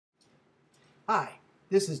Hi,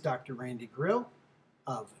 this is Dr. Randy Grill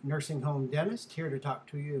of Nursing Home Dentist, here to talk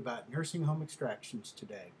to you about nursing home extractions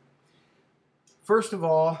today. First of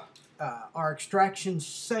all, are extractions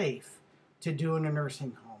safe to do in a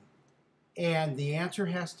nursing home? And the answer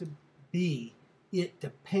has to be, it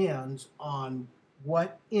depends on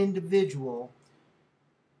what individual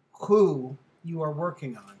who you are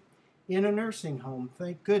working on. In a nursing home,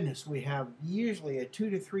 thank goodness, we have usually a 2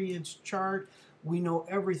 to 3 inch chart. We know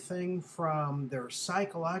everything from their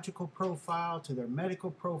psychological profile to their medical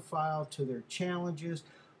profile to their challenges,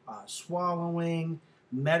 swallowing,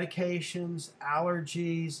 medications,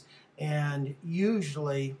 allergies, and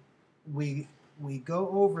usually we go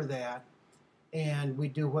over that and we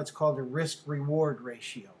do what's called a risk-reward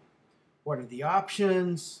ratio. What are the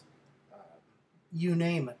options? You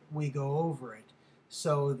name it, we go over it,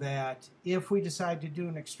 so that if we decide to do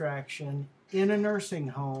an extraction in a nursing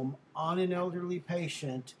home on an elderly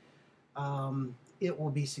patient, it will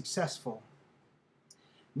be successful.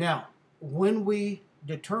 Now, when we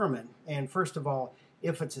determine, and first of all,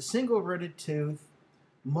 if it's a single rooted tooth,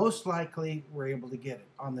 most likely we're able to get it.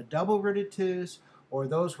 On the double rooted tooths, or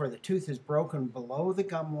those where the tooth is broken below the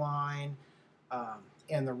gum line,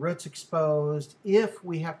 and the root's exposed, if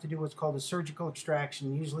we have to do what's called a surgical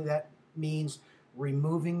extraction, usually that means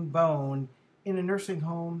removing bone. In a nursing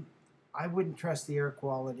home, I wouldn't trust the air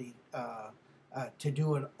quality to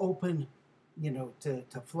do an open, to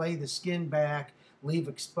flay the skin back, leave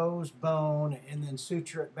exposed bone, and then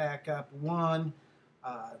suture it back up. One,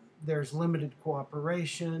 there's limited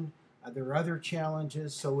cooperation. There are other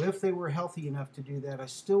challenges. So if they were healthy enough to do that, I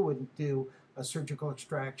still wouldn't do a surgical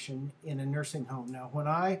extraction in a nursing home. Now, when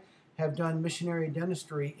I have done missionary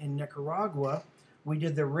dentistry in Nicaragua, we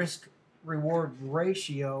did the risk-reward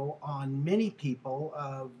ratio on many people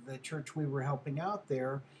of the church we were helping out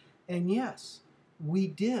there. And yes, we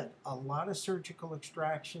did a lot of surgical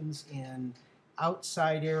extractions in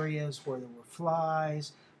outside areas where there were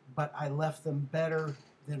flies, but I left them better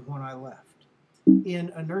than when I left.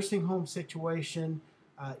 In a nursing home situation,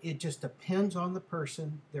 it just depends on the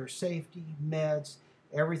person, their safety, meds,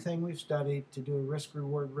 everything we've studied to do a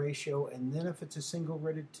risk-reward ratio. And then if it's a single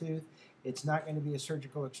rooted tooth, it's not going to be a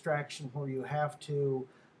surgical extraction where you have to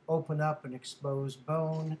open up an exposed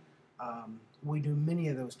bone. We do many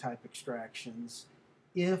of those type extractions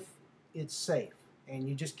if it's safe. And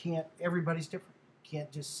you just can't, everybody's different. You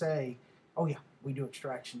can't just say, oh yeah, we do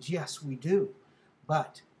extractions. Yes, we do.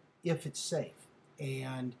 But if it's safe.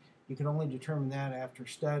 And you can only determine that after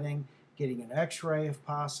studying, getting an x-ray if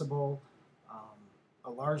possible. A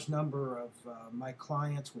large number of my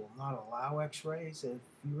clients will not allow x-rays. If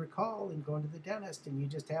you recall, in going to the dentist and you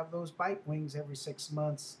just have those bite wings every 6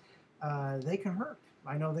 months, they can hurt.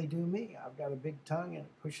 I know they do me. I've got a big tongue and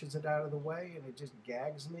it pushes it out of the way and it just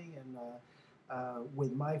gags me. And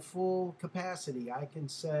with my full capacity, I can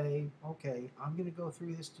say, okay, I'm going to go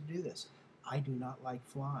through this to do this. I do not like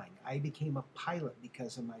flying. I became a pilot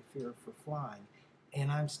because of my fear for flying,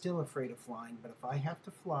 and I'm still afraid of flying, but if I have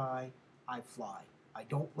to fly, I fly. I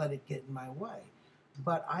don't let it get in my way.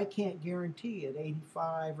 But I can't guarantee at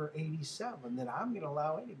 85 or 87 that I'm going to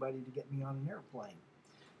allow anybody to get me on an airplane.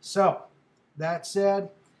 So, that said,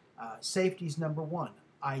 safety is number one.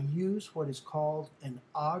 I use what is called an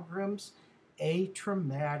Ogram's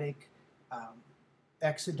atraumatic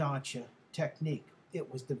exodontia technique. It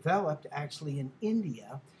was developed actually in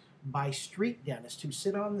India by street dentists who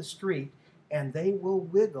sit on the street and they will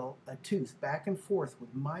wiggle a tooth back and forth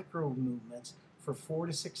with micro movements for 4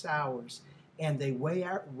 to 6 hours, and they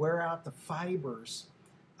wear out the fibers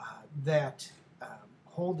that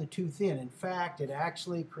hold the tooth in. In fact, it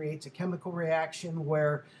actually creates a chemical reaction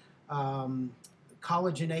where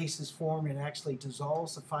collagenases form and actually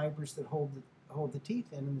dissolves the fibers that hold the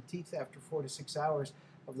teeth in, and the teeth after 4 to 6 hours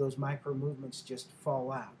of those micro movements just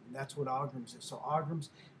fall out. And that's what Ogram's is. So Ogram's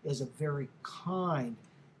is a very kind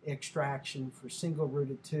extraction for single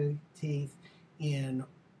rooted teeth in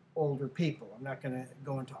older people. I'm not going to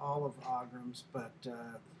go into all of Ogram's, but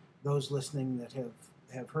those listening that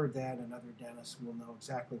have heard that and other dentists will know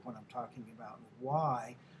exactly what I'm talking about and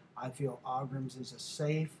why I feel Ogram's is a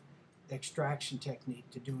safe extraction technique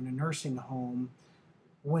to do in a nursing home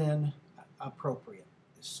when appropriate.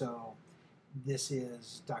 So this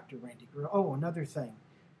is Dr. Randy Grill. Oh, another thing.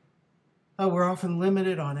 We're often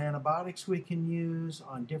limited on antibiotics we can use,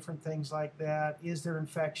 on different things like that. Is there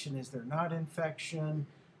infection? Is there not infection?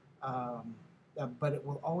 But it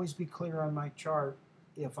will always be clear on my chart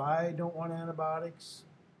if I don't want antibiotics,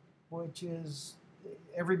 which is,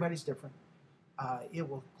 everybody's different. It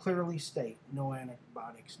will clearly state no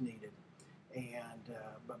antibiotics needed. And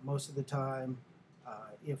but most of the time,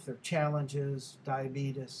 if there are challenges,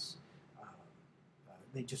 diabetes,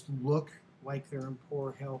 they just look like they're in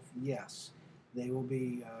poor health, yes, they will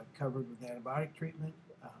be covered with antibiotic treatment.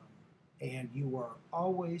 And you are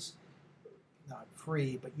always, not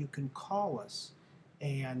free, but you can call us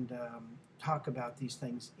and talk about these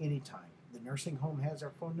things anytime. The nursing home has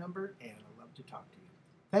our phone number, and I'd love to talk to you.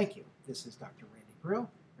 Thank you. This is Dr. Randy Grill,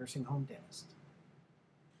 nursing home dentist.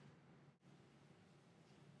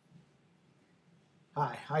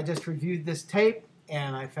 Hi, I just reviewed this tape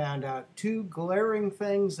and I found out two glaring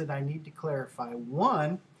things that I need to clarify.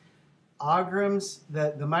 One, Ogram's,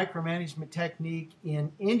 the micromanagement technique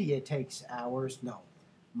in India takes hours. No.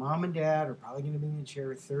 Mom and Dad are probably going to be in the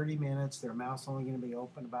chair 30 minutes. Their mouth's only going to be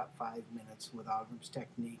open about 5 minutes with Ogram's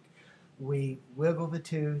technique. We wiggle the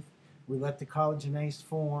tooth. We let the collagenase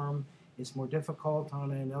form. It's more difficult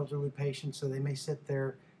on an elderly patient, so they may sit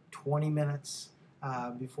there 20 minutes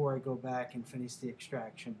before I go back and finish the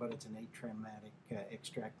extraction, but it's an atraumatic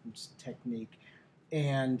extraction technique.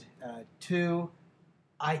 And two,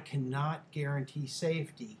 I cannot guarantee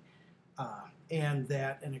safety and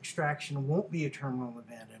that an extraction won't be a terminal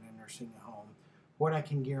event in a nursing home. What I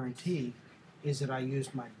can guarantee is that I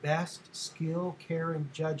used my best skill, care,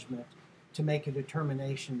 and judgment to make a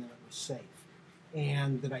determination that it was safe,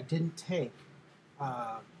 and that I didn't take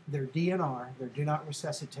their DNR, their do not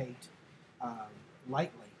resuscitate,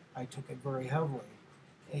 lightly. I took it very heavily,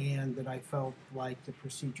 and that I felt like the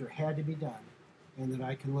procedure had to be done, and that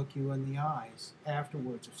I can look you in the eyes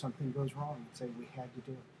afterwards if something goes wrong and say we had to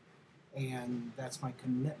do it. And that's my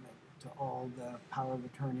commitment to all the power of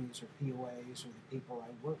attorneys or POAs or the people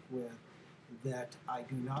I work with, that I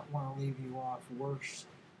do not want to leave you off worse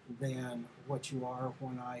than what you are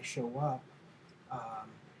when I show up.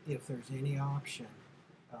 If there's any option,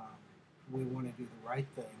 we want to do the right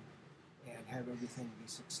thing and have everything be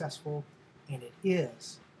successful, and it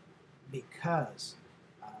is, because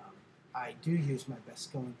I do use my best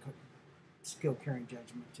skill, care, and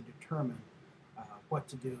judgment to determine what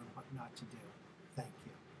to do and what not to do. Thank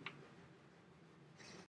you.